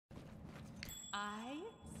I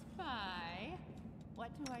spy. What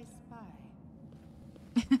do I spy?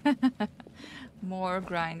 More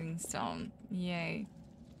grinding stone. Yay.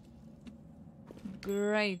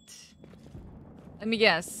 Great. Let me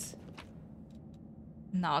guess.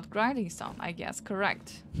 Not grinding stone, I guess.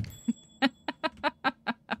 Correct.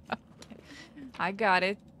 I got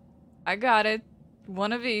it. I got it.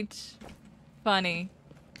 One of each. Funny.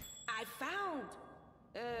 I found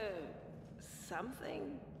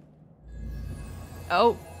something.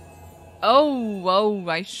 Oh. Oh, whoa,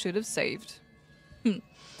 I should have saved.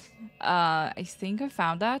 I think I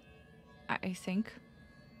found that. I think.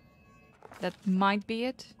 That might be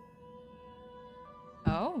it.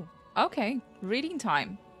 Oh, okay. Reading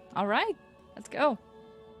time. Alright, let's go.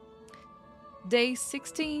 Day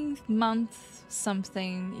 16th, month,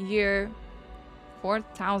 something, year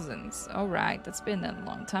 4000s. Alright, that's been a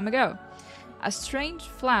long time ago. A strange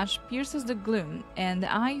flash pierces the gloom, and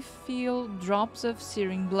I feel drops of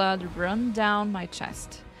searing blood run down my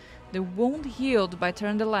chest. The wound healed by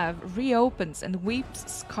Turn the Lev reopens and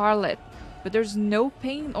weeps scarlet, but there's no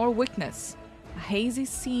pain or weakness. A hazy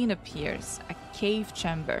scene appears, a cave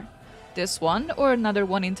chamber. This one or another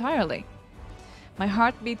one entirely. My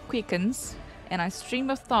heartbeat quickens, and a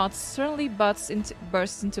stream of thoughts suddenly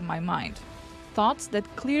bursts into my mind. Thoughts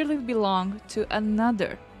that clearly belong to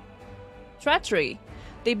another. Treachery!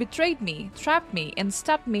 They betrayed me, trapped me, and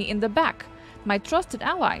stabbed me in the back. My trusted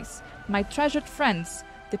allies, my treasured friends,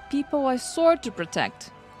 the people I swore to protect,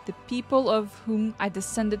 the people of whom I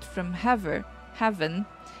descended from heaven,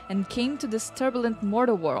 and came to this turbulent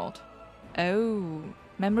mortal world. Oh,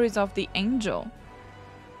 memories of the angel.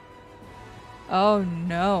 Oh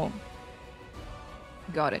no.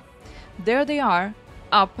 Got it. There they are,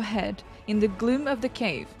 up ahead, in the gloom of the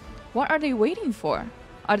cave. What are they waiting for?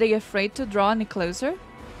 Are they afraid to draw any closer?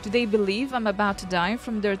 Do they believe I'm about to die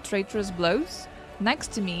from their traitorous blows?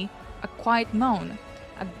 Next to me, a quiet moan.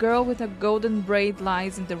 A girl with a golden braid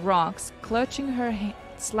lies in the rocks, clutching her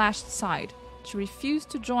slashed side. She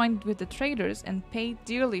refused to join with the traitors and paid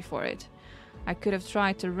dearly for it. I could have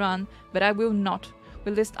tried to run, but I will not.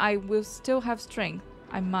 At least I will still have strength.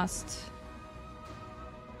 I must.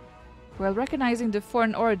 While recognizing the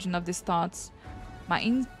foreign origin of these thoughts, my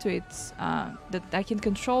intuits that I can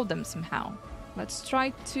control them somehow. Let's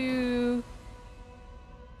try to...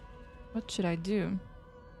 What should I do?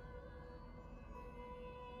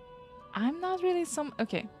 I'm not really some...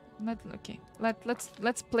 Okay.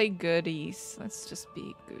 Let's play goodies. Let's just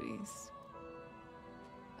be goodies.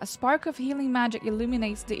 A spark of healing magic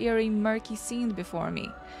illuminates the eerie, murky scene before me.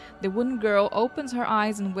 The wooden girl opens her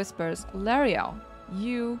eyes and whispers, Lariel,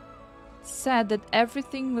 you said that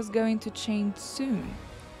everything was going to change soon.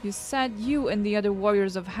 You said you and the other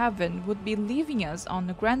warriors of heaven would be leaving us on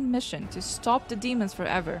a grand mission to stop the demons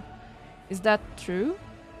forever. Is that true?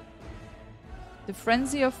 The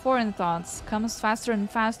frenzy of foreign thoughts comes faster and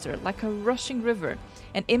faster, like a rushing river,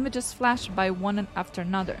 and images flash by one after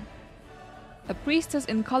another. A priestess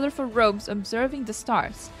in colorful robes observing the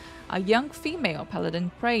stars, a young female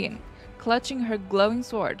paladin praying, clutching her glowing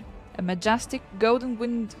sword, a majestic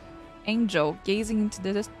golden-winged angel gazing into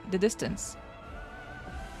the distance.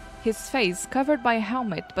 His face covered by a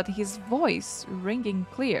helmet, but his voice ringing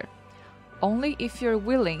clear. Only if you're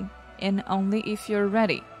willing, and only if you're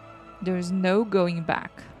ready. There's no going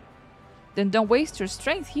back. Then don't waste your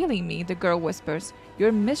strength healing me, the girl whispers.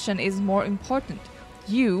 Your mission is more important.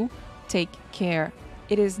 You take care.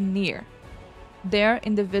 It is near. There,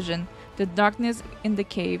 in the vision, the darkness in the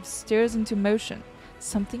cave stirs into motion.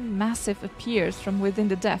 Something massive appears from within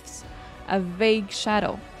the depths. A vague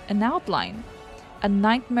shadow, an outline. A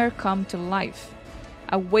nightmare come to life.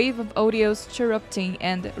 A wave of odious chirruping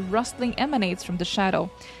and rustling emanates from the shadow,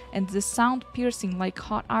 and the sound piercing like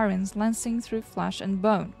hot irons lancing through flesh and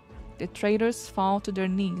bone. The traitors fall to their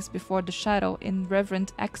knees before the shadow in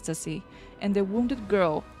reverent ecstasy, and the wounded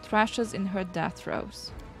girl thrashes in her death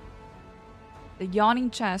throes. The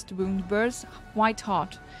yawning chest wound bursts white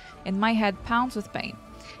hot, and my head pounds with pain,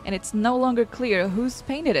 and it's no longer clear whose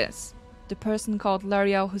pain it is. The person called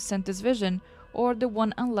Lariel who sent this vision, or the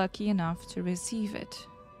one unlucky enough to receive it.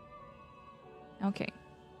 Okay,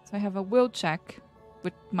 so I have a will check,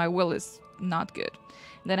 but my will is not good.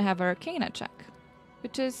 Then I have an arcana check,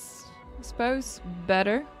 which is, I suppose,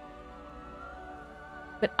 better.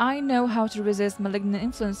 But I know how to resist malignant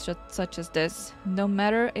influence such as this, no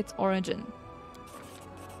matter its origin.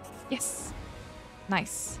 Yes!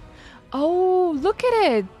 Nice. Oh, look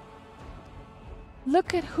at it!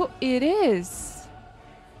 Look at who it is!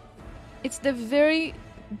 It's the very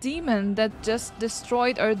demon that just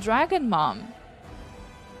destroyed our dragon mom.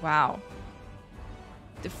 Wow.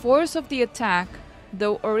 The force of the attack,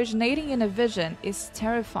 though originating in a vision, is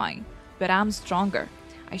terrifying, but I'm stronger.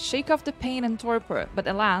 I shake off the pain and torpor, but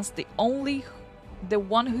alas, the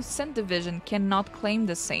one who sent the vision cannot claim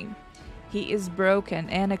the same. He is broken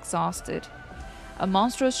and exhausted. A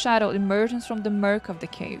monstrous shadow emerges from the murk of the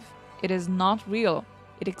cave. It is not real.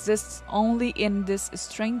 It exists only in this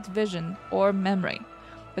estranged vision or memory.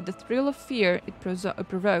 But the thrill of fear it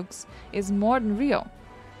provokes is more than real.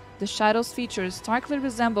 The shadow's features starkly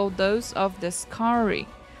resemble those of the Skari,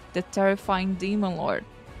 the terrifying demon lord.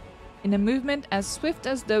 In a movement as swift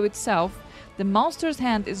as though itself, the monster's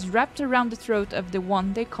hand is wrapped around the throat of the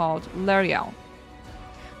one they called Larial.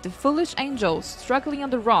 The foolish angel, struggling on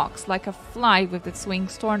the rocks like a fly with its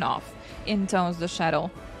wings torn off, intones the shadow.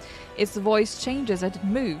 Its voice changes as it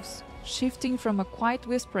moves, shifting from a quiet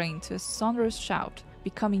whispering to a sonorous shout,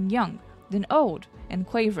 becoming young, then old, and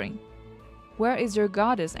quavering. Where is your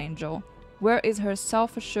goddess, angel? Where is her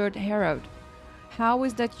self-assured herald? How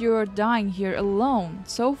is that you are dying here alone,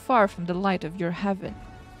 so far from the light of your heaven?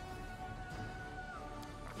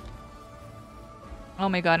 Oh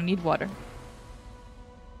my god, I need water.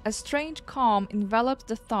 A strange calm envelops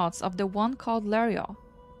the thoughts of the one called Larial.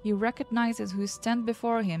 He recognizes who stands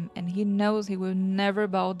before him, and he knows he will never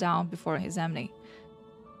bow down before his enemy.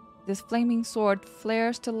 This flaming sword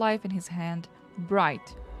flares to life in his hand,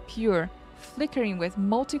 bright, pure, flickering with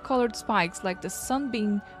multicolored spikes like the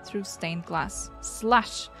sunbeam through stained glass.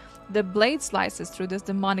 Slash! The blade slices through this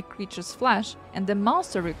demonic creature's flesh, and the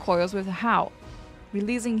monster recoils with a howl,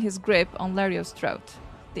 releasing his grip on Larial's throat.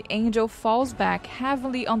 The angel falls back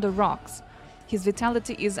heavily on the rocks. His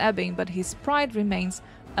vitality is ebbing, but his pride remains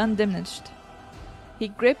undiminished. He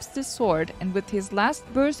grips the sword and with his last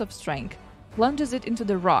burst of strength, plunges it into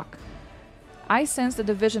the rock. I sense that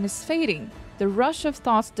the vision is fading, the rush of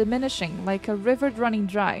thoughts diminishing like a river running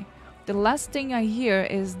dry. The last thing I hear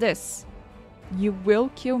is this: "You will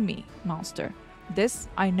kill me, monster. This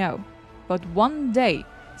I know. But one day,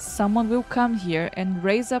 someone will come here and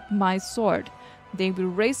raise up my sword. They will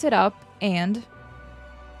raise it up and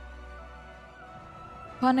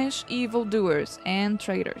punish evildoers and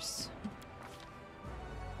traitors."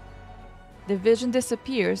 The vision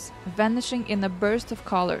disappears, vanishing in a burst of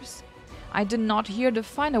colors. I did not hear the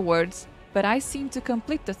final words, but I seem to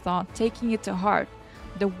complete the thought, taking it to heart.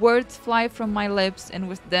 The words fly from my lips, and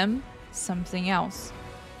with them, something else.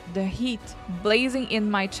 The heat blazing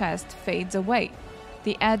in my chest fades away.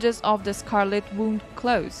 The edges of the scarlet wound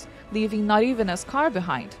close, leaving not even a scar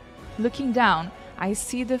behind. Looking down, I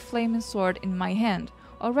see the flaming sword in my hand,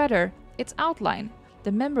 or rather, its outline,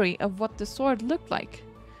 the memory of what the sword looked like.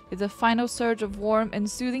 With a final surge of warm and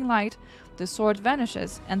soothing light, the sword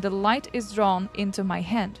vanishes and the light is drawn into my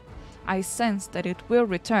hand. I sense that it will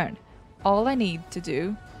return. All I need to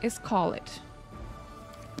do is call it.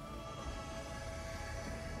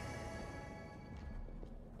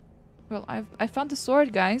 Well, I found the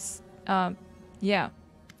sword, guys. Yeah.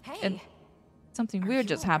 Hey, And something weird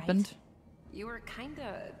just happened. You were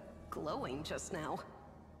kinda glowing just now.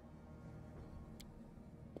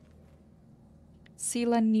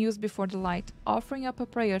 Sela kneels before the light, offering up a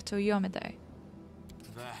prayer to Yomede.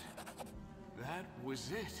 That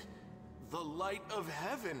was it. The light of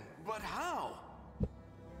heaven. But how?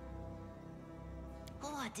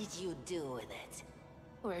 What did you do with it?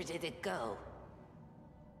 Where did it go?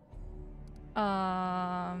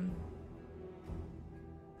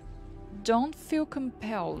 Don't feel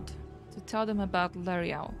compelled to tell them about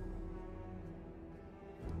Larial.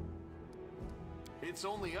 It's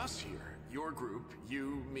only us here. Your group,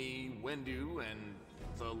 you, me, Wendu, and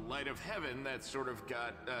the light of heaven that sort of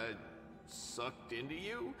got, sucked into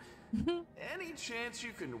you. Any chance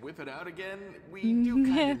you can whip it out again? We do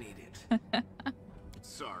kinda need it.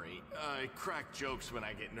 Sorry, I crack jokes when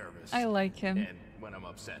I get nervous. I like him. And when I'm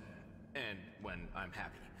upset. And when I'm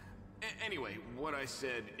happy. Anyway, what I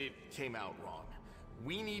said, it came out wrong.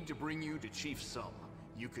 We need to bring you to Chief Sum.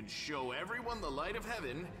 You can show everyone the light of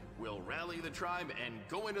heaven, we'll rally the tribe and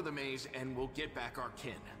go into the maze, and we'll get back our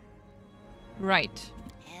kin. Right.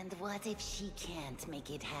 And what if she can't make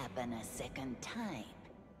it happen a second time?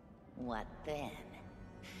 What then?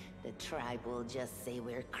 The tribe will just say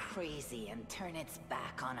we're crazy and turn its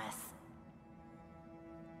back on us.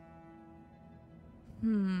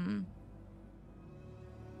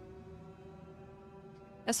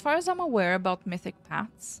 As far as I'm aware about mythic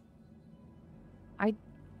paths, I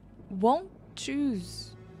won't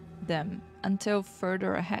choose them until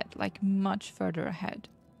further ahead, like much further ahead.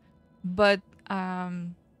 But a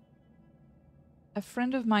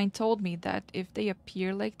friend of mine told me that if they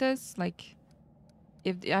appear like this, like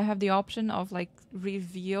if I have the option of like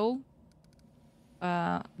reveal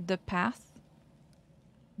the path,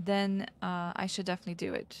 then I should definitely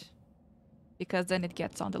do it. Because then it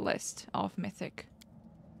gets on the list of Mythic.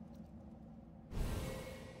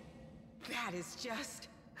 That is just...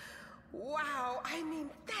 wow, I mean,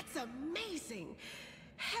 that's amazing.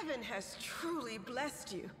 Heaven has truly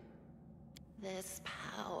blessed you. This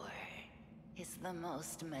power is the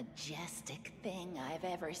most majestic thing I've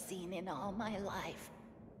ever seen in all my life.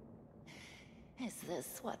 Is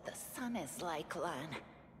this what the sun is like, Lan?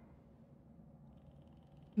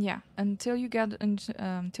 Yeah, until you get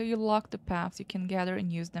until you lock the paths, you can gather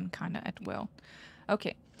and use them kind of at will.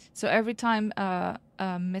 Okay, so every time a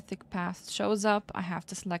mythic path shows up, I have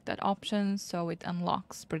to select that option, so it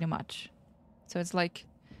unlocks pretty much. So it's like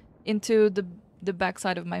into the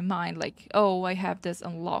backside of my mind, like, oh, I have this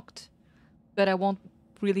unlocked, but I won't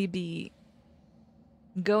really be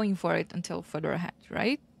going for it until further ahead,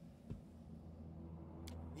 right?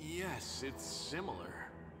 Yes, it's similar,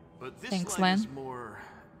 but this Thanks, light is Len. more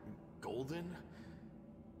golden.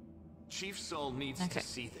 Chief Sol needs to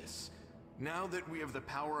see this. Now that we have the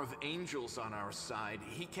power of angels on our side,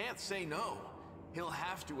 he can't say no. He'll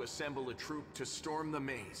have to assemble a troop to storm the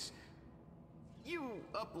maze. You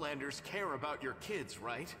Uplanders care about your kids,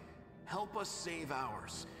 right? Help us save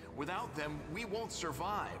ours. Without them, we won't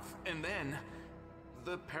survive. And then,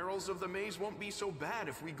 the perils of the maze won't be so bad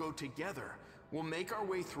if we go together. We'll make our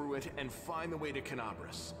way through it and find the way to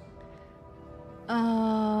Canabras.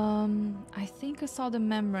 I think I saw the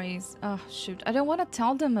memories. Oh, shoot. I don't want to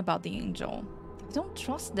tell them about the angel. I don't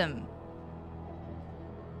trust them.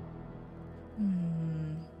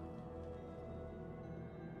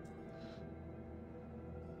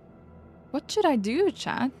 What should I do,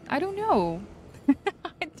 chat? I don't know.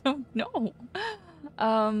 I don't know.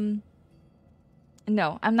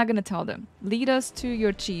 No, I'm not gonna tell them. Lead us to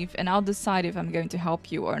your chief and I'll decide if I'm going to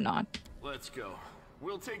help you or not. Let's go.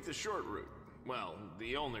 We'll take the short route. Well,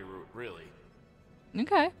 the only route, really.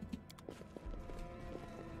 Okay.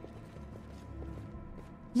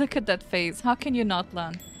 Look at that face. How can you not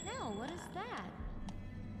learn? No, what is that?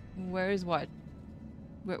 Where is what?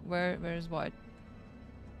 Where is what?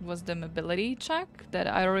 Was the mobility check that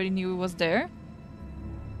I already knew was there?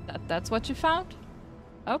 That's what you found?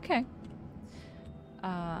 Okay.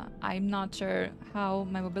 I'm not sure how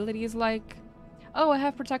my mobility is like. Oh, I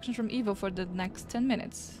have protection from evil for the next 10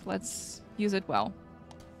 minutes. Let's use it well.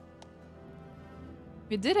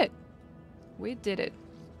 We did it. We did it.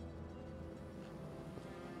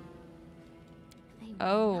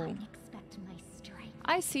 Oh.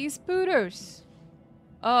 I see spooters.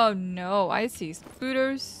 Oh no, I see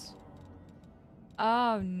spooters.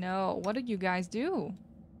 Oh no, what did you guys do?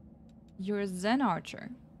 You're a Zen archer.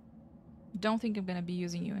 Don't think I'm gonna be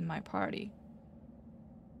using you in my party.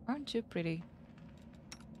 Aren't you pretty?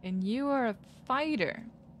 And you are a fighter.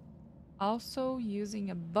 Also using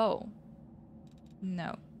a bow.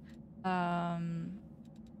 No.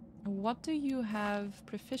 What do you have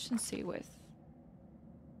proficiency with?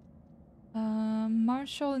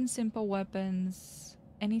 Martial and simple weapons.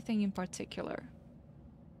 Anything in particular?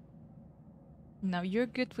 No, you're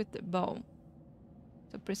good with the bow.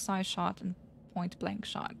 So precise shot and point blank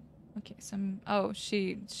shot. Okay, some... Oh,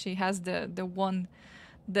 she has the one...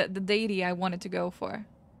 The deity I wanted to go for.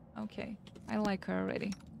 Okay, I like her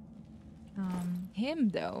already. Him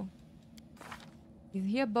though. Is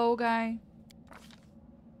he a bow guy?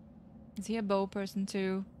 Is he a bow person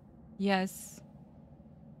too? Yes.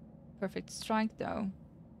 Perfect strike though.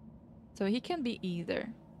 So he can be either.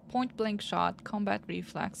 Point blank shot, combat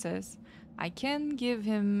reflexes. I can give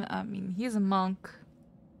him, I mean, he's a monk.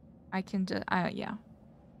 I can just, yeah.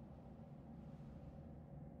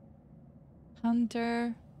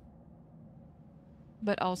 Hunter.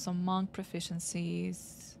 But also monk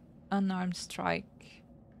proficiencies. Unarmed strike.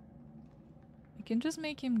 I can just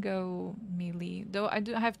make him go melee. Though I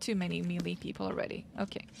have too many melee people already.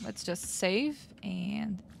 Okay, let's just save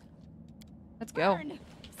and let's go. Burn.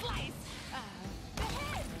 Slice.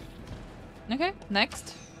 Okay,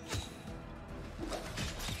 next.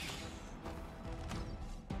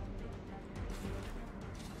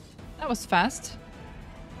 That was fast.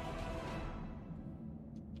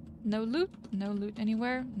 No loot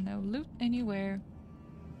anywhere, no loot anywhere.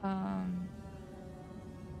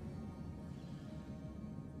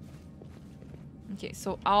 Okay,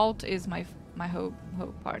 so alt is my hope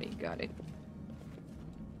party, got it.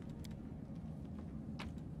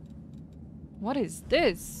 What is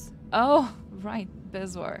this? Oh, right,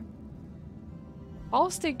 Bezor.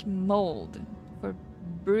 Caustic mold for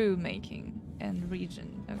brew making and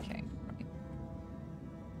region. Okay, right.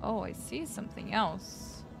 Oh, I see something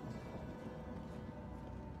else.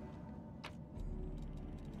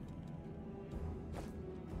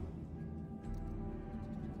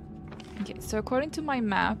 So according to my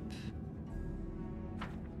map,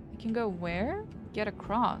 I can go where? Get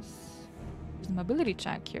across. There's a mobility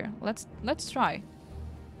check here. Let's try.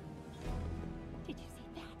 Did you see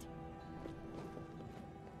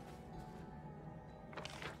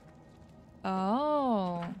that?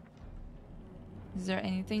 Oh. Is there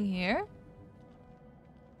anything here?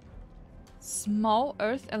 Small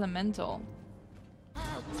earth elemental.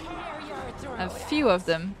 I'll tear your throat A few of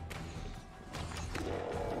them.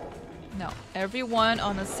 No, everyone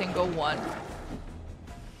on a single one.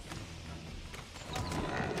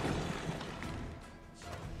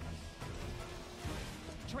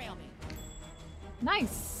 Trail me.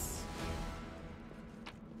 Nice.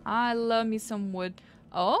 I love me some wood.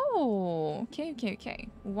 Oh, okay.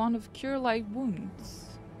 One of Cure Light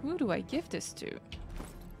Wounds. Who do I give this to?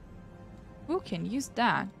 Who can use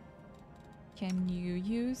that? Can you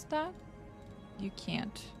use that? You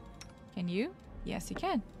can't. Can you? Yes, you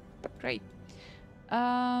can. Great.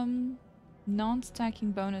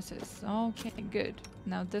 Non-stacking bonuses. Okay, good.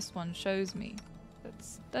 Now this one shows me.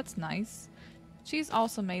 That's nice. She's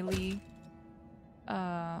also melee.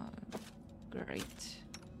 Great.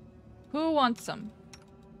 Who wants some?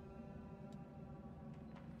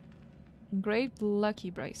 Engraved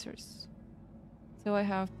lucky bracers. So I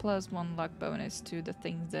have +1 luck bonus to the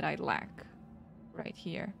things that I lack. Right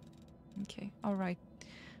here. Okay, alright.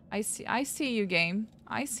 I see you, game.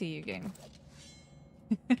 I see you, game.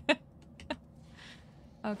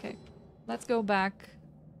 Okay, let's go back.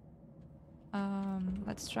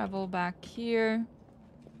 Let's travel back here.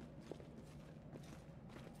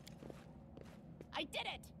 I did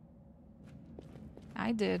it.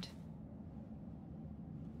 I did.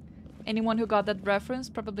 Anyone who got that reference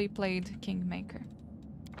probably played Kingmaker.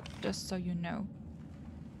 Just so you know.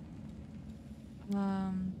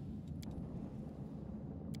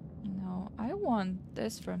 No, I want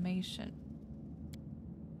this formation.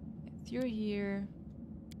 If you're here.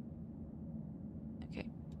 Okay,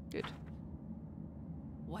 good.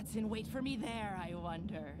 What's in wait for me there, I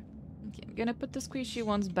wonder? Okay, I'm gonna put the squishy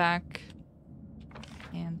ones back.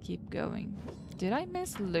 And keep going. Did I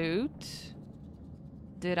miss loot?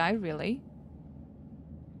 Did I really?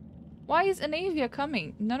 Why is Anavia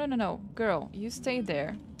coming? No. Girl, you stay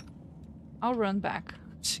there. I'll run back.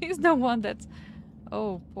 She's the one that's...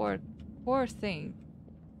 Oh, poor thing.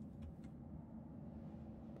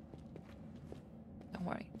 Don't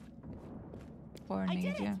worry. Poor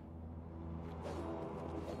Anavia.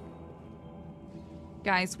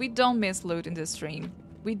 Guys, we don't miss loot in this stream.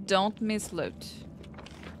 We don't miss loot.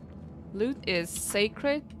 Loot is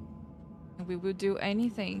sacred, and we will do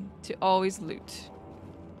anything to always loot.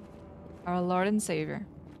 Our Lord and Savior.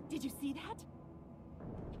 Did you see that?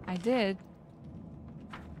 I did.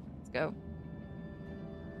 Let's go.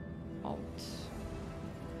 Alt.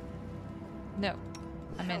 No.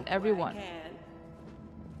 I meant everyone.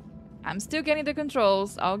 I'm still getting the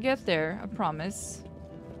controls. I'll get there, I promise.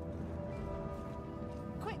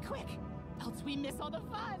 Quick! Else we miss all the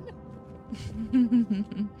fun!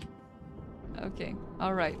 Okay,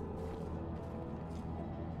 alright.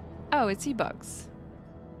 Oh, it's e-bugs.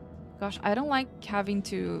 Gosh, I don't like having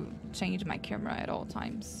to change my camera at all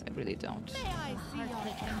times. I really don't. May I see your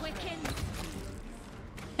quicken?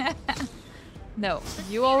 No,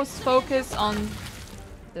 you always focus on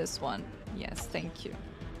this one. Yes, thank you.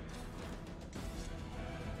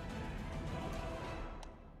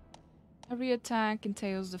 Every attack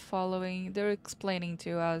entails the following. They're explaining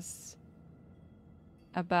to us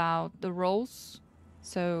about the roles.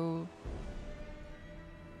 So,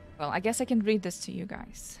 well, I guess I can read this to you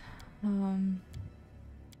guys.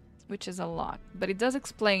 Which is a lot. But it does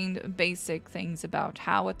explain basic things about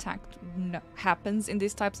how attack happens in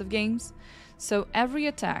these types of games. So every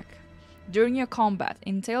attack during your combat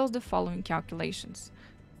entails the following calculations.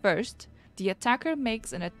 First, the attacker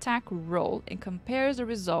makes an attack roll and compares the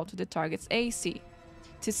result to the target's AC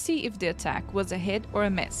to see if the attack was a hit or a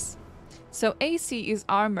miss. So AC is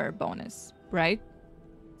armor bonus, right?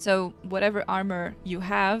 So whatever armor you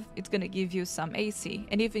have, it's gonna give you some AC.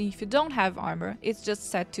 And even if you don't have armor, it's just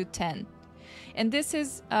set to 10. And this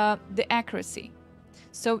is the accuracy.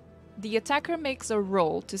 So the attacker makes a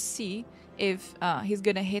roll to see if he's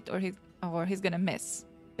gonna hit or he's gonna miss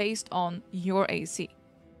based on your AC.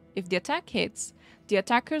 If the attack hits, the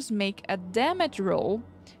attackers make a damage roll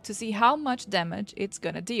to see how much damage it's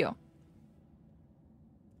gonna deal.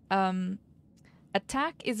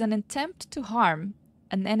 Attack is an attempt to harm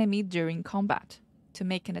an enemy during combat. To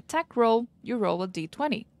make an attack roll, you roll a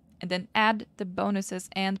d20 and then add the bonuses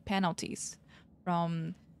and penalties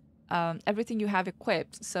from everything you have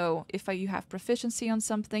equipped. So if you have proficiency on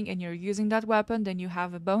something and you're using that weapon, then you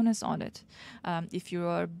have a bonus on it. If you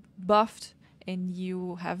are buffed and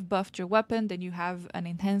you have buffed your weapon, then you have an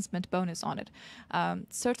enhancement bonus on it.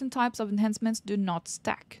 Certain types of enhancements do not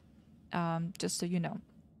stack, just so you know.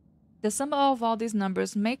 The sum of all these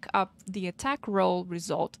numbers make up the attack roll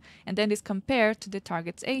result and then is compared to the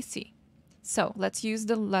target's AC. So let's use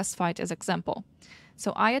the last fight as example.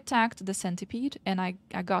 So I attacked the centipede and I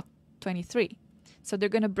got 23. So they're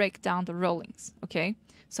going to break down the rollings, okay?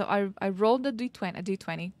 So I rolled a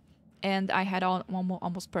d20 and I had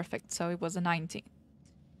almost perfect, so it was a 19.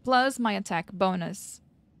 Plus my attack bonus,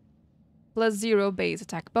 plus 0 base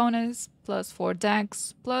attack bonus, plus 4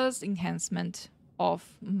 dex, plus enhancement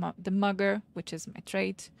of the mugger, which is my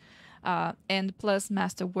trait, and plus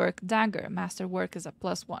masterwork dagger. Masterwork is a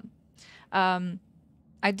 +1.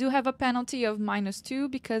 I do have a penalty of -2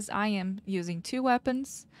 because I am using 2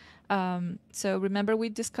 weapons. So remember we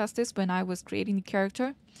discussed this when I was creating the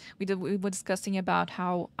character. We were discussing about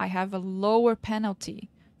how I have a lower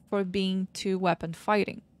penalty for being 2-weapon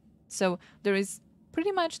fighting. So there is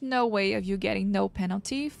pretty much no way of you getting no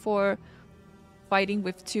penalty for fighting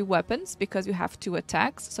with 2 weapons because you have 2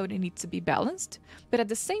 attacks, so it needs to be balanced. But at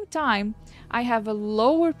the same time, I have a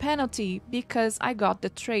lower penalty because I got the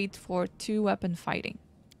trait for 2-weapon fighting.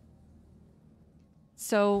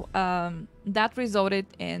 So that resulted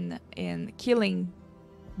in killing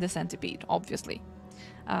the centipede, obviously.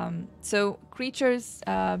 So creatures'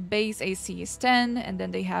 base AC is 10, and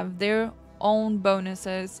then they have their own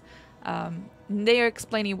bonuses. They are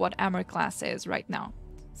explaining what armor class is right now.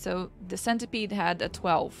 So the centipede had a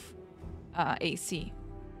 12 AC.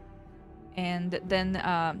 And then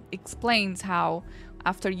explains how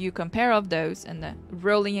after you compare of those and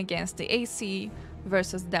rolling against the AC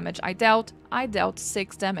versus damage I dealt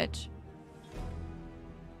 6 damage.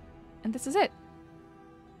 And this is it.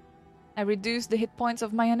 I reduce the hit points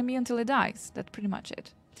of my enemy until it dies. That's pretty much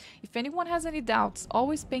it. If anyone has any doubts,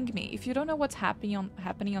 always ping me. If you don't know what's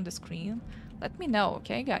happening on the screen, let me know,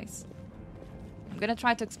 okay guys? I'm gonna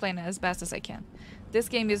try to explain it as best as I can. This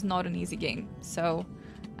game is not an easy game, so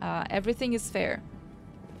everything is fair.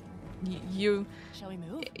 Shall we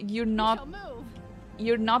move?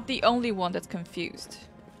 You're not the only one that's confused.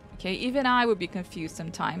 Okay, even I would be confused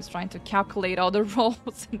sometimes trying to calculate all the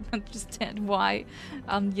rolls and understand why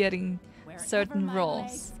I'm getting certain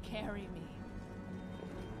rolls. Carry me.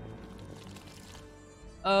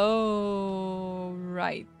 Oh,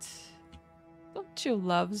 right. Don't you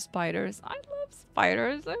love spiders? I love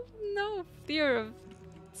spiders. I have no fear of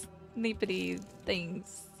sneapity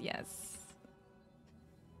things. Yes.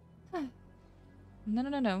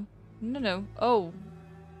 No. Oh,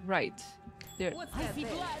 right. There. I see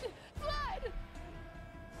blood. Blood.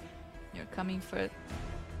 You're coming for...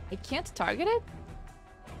 I can't target it?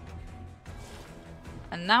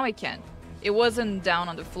 And now I can. It wasn't down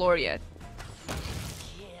on the floor yet.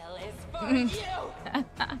 Kill is for you!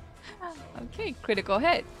 Okay, critical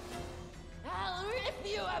hit. I'll rip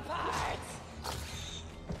you apart!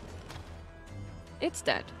 It's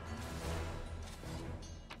dead.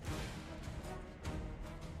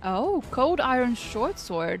 Oh, cold iron short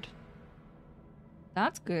sword.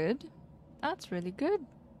 That's good. That's really good.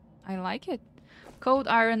 I like it. Cold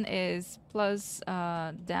iron is plus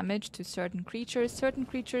damage to certain creatures. Certain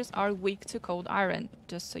creatures are weak to cold iron,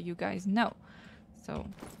 just so you guys know. So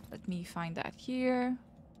let me find that here.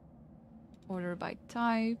 Order by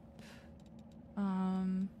type.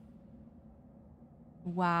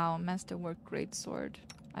 Wow, masterwork greatsword.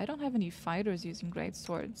 I don't have any fighters using great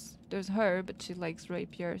swords. There's her, but she likes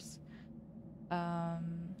rapiers.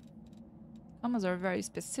 Commas are very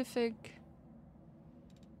specific.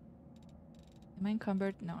 Am I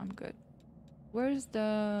encumbered? No, I'm good. Where's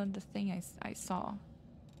the thing I saw?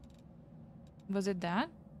 Was it that?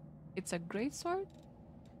 It's a great sword?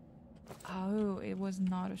 Oh, it was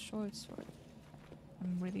not a short sword.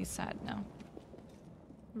 I'm really sad now.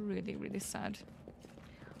 Really, really sad.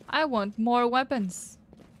 I want more weapons.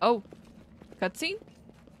 Oh, cutscene?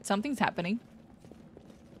 Something's happening.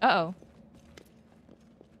 Uh-oh.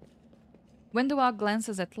 Wendoa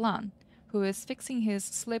glances at Lan, who is fixing his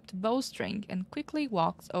slipped bowstring, and quickly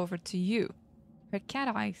walks over to you. Her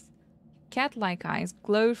cat-like eyes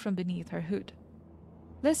glow from beneath her hood.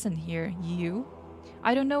 Listen here, you.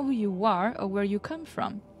 I don't know who you are or where you come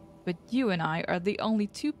from, but you and I are the only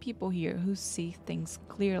 2 people here who see things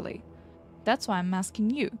clearly. That's why I'm asking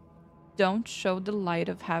you. Don't show the light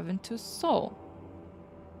of heaven to soul.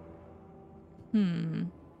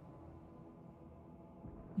 Don't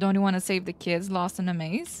you want to save the kids lost in a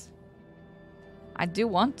maze? I do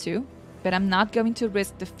want to. But I'm not going to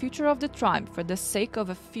risk the future of the tribe for the sake of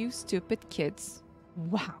a few stupid kids.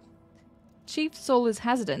 Wow. Chief Soul is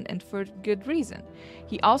hesitant, and for good reason.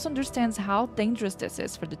 He also understands how dangerous this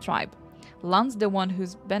is for the tribe. Lan's the one who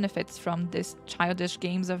benefits from these childish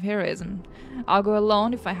games of heroism. I'll go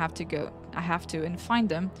alone if I have to go. I have to, and find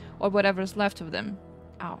them, or whatever's left of them.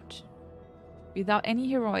 Ouch. Without any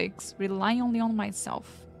heroics, relying only on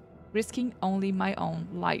myself. Risking only my own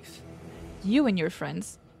life. You and your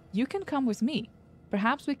friends, you can come with me.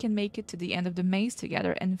 Perhaps we can make it to the end of the maze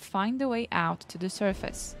together and find a way out to the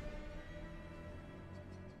surface.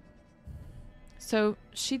 So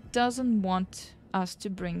she doesn't want us to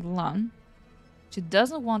bring Lan. She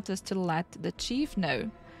doesn't want us to let the chief know.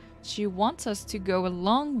 She wants us to go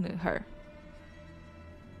along with her.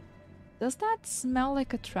 Does that smell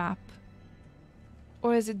like a trap?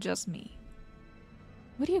 Or is it just me?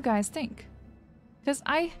 What do you guys think? Because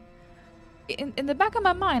in the back of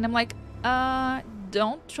my mind, I'm like,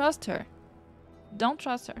 don't trust her. Don't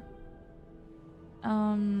trust her.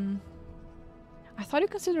 I thought you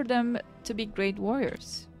considered them to be great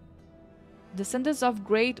warriors. Descendants of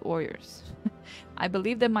great warriors. I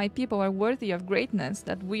believe that my people are worthy of greatness,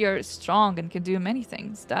 that we are strong and can do many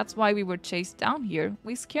things. That's why we were chased down here.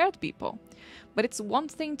 We scared people. But it's one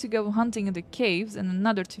thing to go hunting in the caves and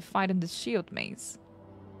another to fight in the shield maze.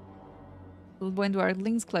 When our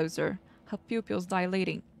leans closer, her pupils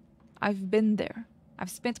dilating. I've been there.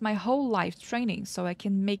 I've spent my whole life training so I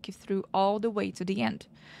can make it through all the way to the end.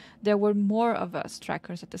 There were more of us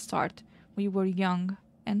trackers at the start. We were young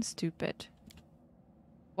and stupid.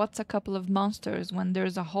 What's a couple of monsters when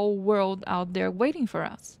there's a whole world out there waiting for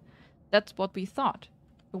us? That's what we thought,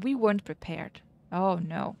 but we weren't prepared. Oh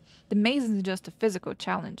no, the maze isn't just a physical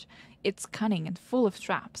challenge. It's cunning and full of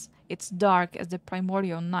traps. It's dark as the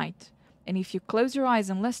primordial night. And if you close your eyes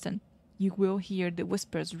and listen, you will hear the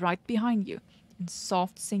whispers right behind you, and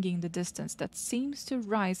soft singing in the distance that seems to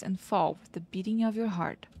rise and fall with the beating of your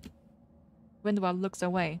heart. Windwell looks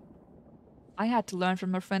away. I had to learn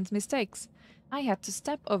from her friend's mistakes. I had to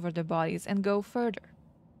step over the bodies and go further.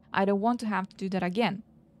 I don't want to have to do that again.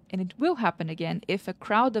 And it will happen again if a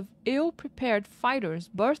crowd of ill-prepared fighters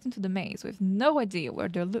burst into the maze with no idea where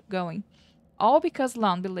they're going. All because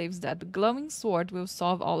Lan believes that the glowing sword will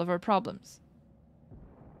solve all of our problems.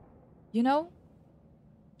 You know,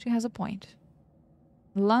 she has a point.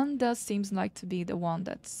 Lan does seems like to be the one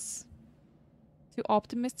that's too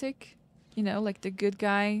optimistic. You know, like the good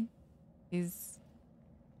guy is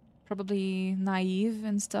probably naive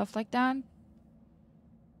and stuff like that.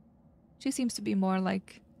 She seems to be more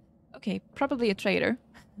like, okay, probably a traitor.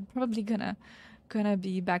 Probably gonna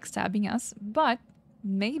be backstabbing us, but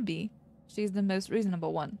maybe she's the most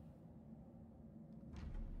reasonable one.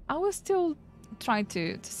 I will still try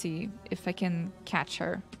to see if I can catch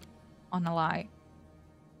her on a lie.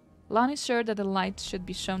 Lan is sure that the light should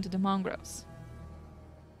be shown to the mongrels.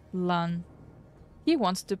 Lan. He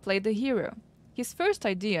wants to play the hero. His first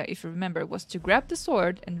idea, if you remember, was to grab the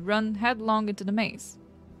sword and run headlong into the maze.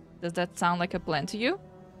 Does that sound like a plan to you?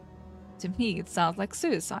 To me, it sounds like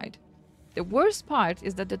suicide. The worst part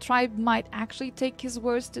is that the tribe might actually take his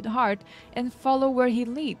words to the heart and follow where he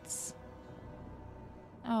leads.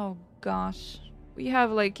 Oh gosh. We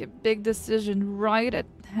have like a big decision right at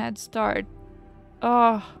head start.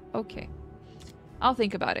 Oh, okay. I'll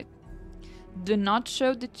think about it. Do not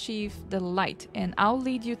show the chief the light, and I'll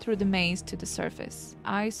lead you through the maze to the surface.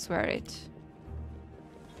 I swear it.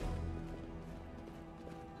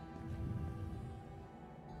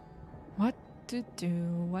 What to do?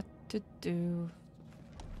 What to do?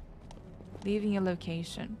 Leaving a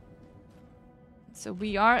location. So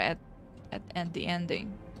we are at the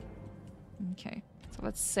ending. Okay, so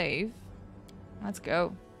let's save. Let's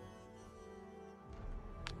go.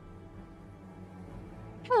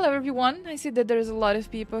 Hello everyone, I see that there's a lot of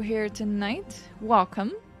people here tonight.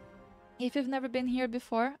 Welcome. If you've never been here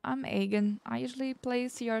before, I'm Aygan. I usually play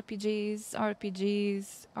CRPGs,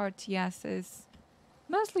 RPGs, RTSs.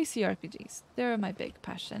 Mostly CRPGs. They're my big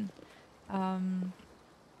passion.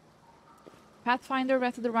 Pathfinder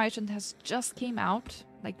Wrathoftherighteous has just came out,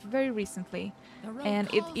 like very recently. And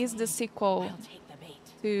it is the sequel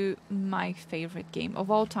to my favorite game of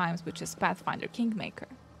all times, which is Pathfinder Kingmaker.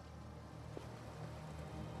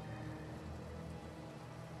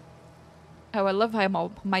 Oh, I love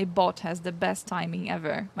how my bot has the best timing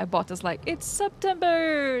ever. My bot is like, it's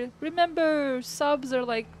September! Remember, subs are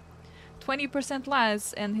like 20%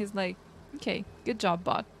 less. And he's like, okay, good job,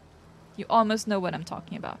 bot. You almost know what I'm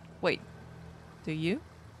talking about. Wait, do you?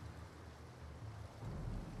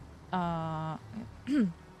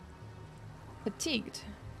 Fatigued.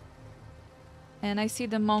 And I see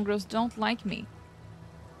the mongrels don't like me.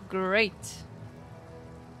 Great.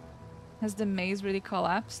 Has the maze really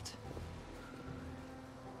collapsed?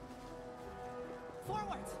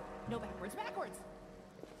 Forwards! No backwards, backwards!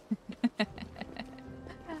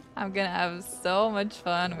 I'm gonna have so much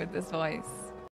fun with this voice.